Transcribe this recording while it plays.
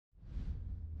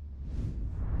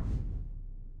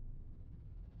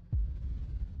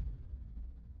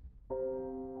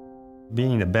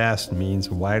Being the best means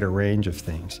a wider range of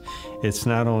things. It's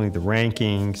not only the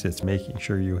rankings, it's making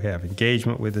sure you have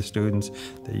engagement with the students,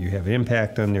 that you have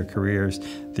impact on their careers,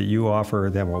 that you offer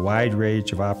them a wide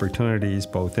range of opportunities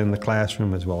both in the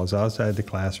classroom as well as outside the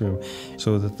classroom,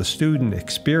 so that the student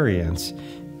experience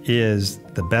is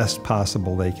the best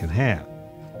possible they can have.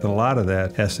 And a lot of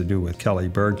that has to do with Kelley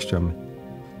Bergstrom.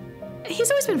 He's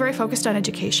always been very focused on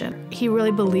education. He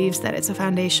really believes that it's a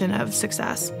foundation of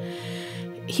success.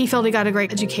 He felt he got a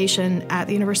great education at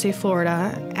the University of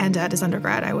Florida and at his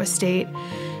undergrad, Iowa State.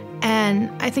 And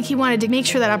I think he wanted to make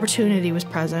sure that opportunity was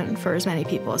present for as many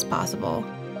people as possible.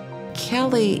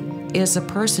 Kelley is a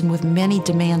person with many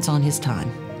demands on his time.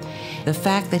 The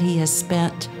fact that he has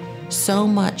spent so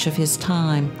much of his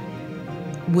time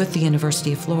with the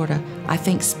University of Florida, I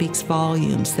think speaks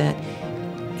volumes that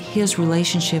his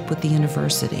relationship with the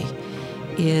university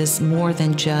is more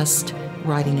than just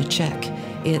writing a check.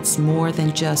 It's more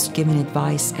than just giving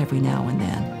advice every now and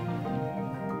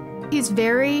then. He's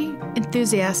very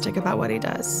enthusiastic about what he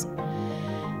does.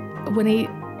 When he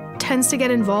tends to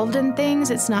get involved in things,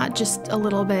 it's not just a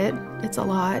little bit, it's a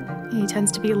lot. He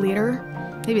tends to be a leader.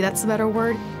 Maybe that's the better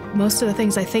word. Most of the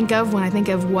things I think of when I think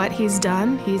of what he's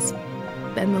done, he's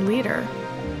been the leader.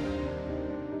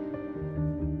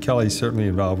 Kelley's certainly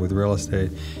involved with real estate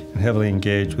and heavily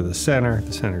engaged with the center.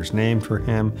 The center's named for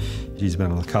him. He's been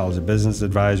on the College of Business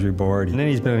Advisory Board, and then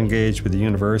he's been engaged with the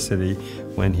university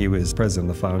when he was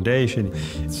president of the foundation.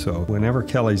 So whenever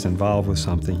Kelley's involved with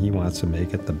something, he wants to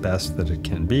make it the best that it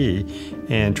can be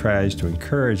and tries to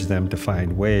encourage them to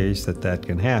find ways that that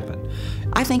can happen.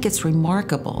 I think it's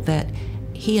remarkable that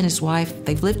he and his wife,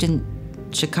 they've lived in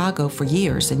Chicago for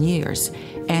years and years,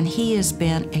 and he has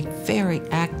been a very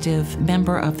active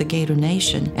member of the Gator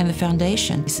Nation and the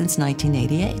foundation since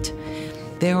 1988.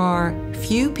 There are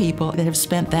few people that have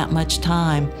spent that much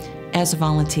time as a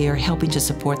volunteer helping to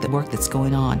support the work that's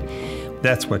going on.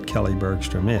 That's what Kelley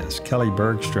Bergstrom is. Kelley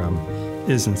Bergstrom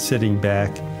isn't sitting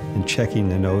back and checking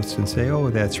the notes and say, oh,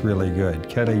 that's really good.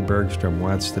 Kelley Bergstrom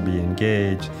wants to be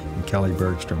engaged, and Kelley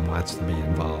Bergstrom wants to be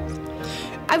involved.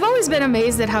 I've always been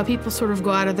amazed at how people sort of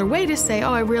go out of their way to say,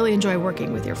 oh, I really enjoy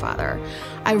working with your father.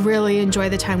 I really enjoy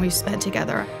the time we've spent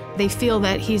together. They feel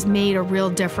that he's made a real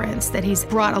difference, that he's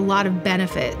brought a lot of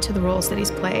benefit to the roles that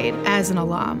he's played as an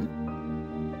alum.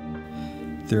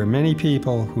 There are many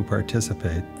people who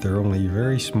participate. There are only a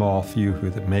very small few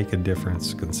that make a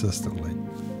difference consistently.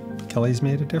 Kelley's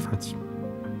made a difference.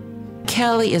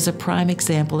 Kelley is a prime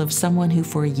example of someone who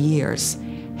for years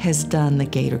has done the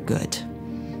Gator good.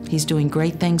 He's doing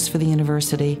great things for the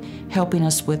university, helping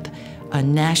us with a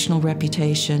national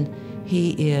reputation.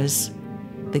 He is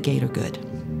the Gator good.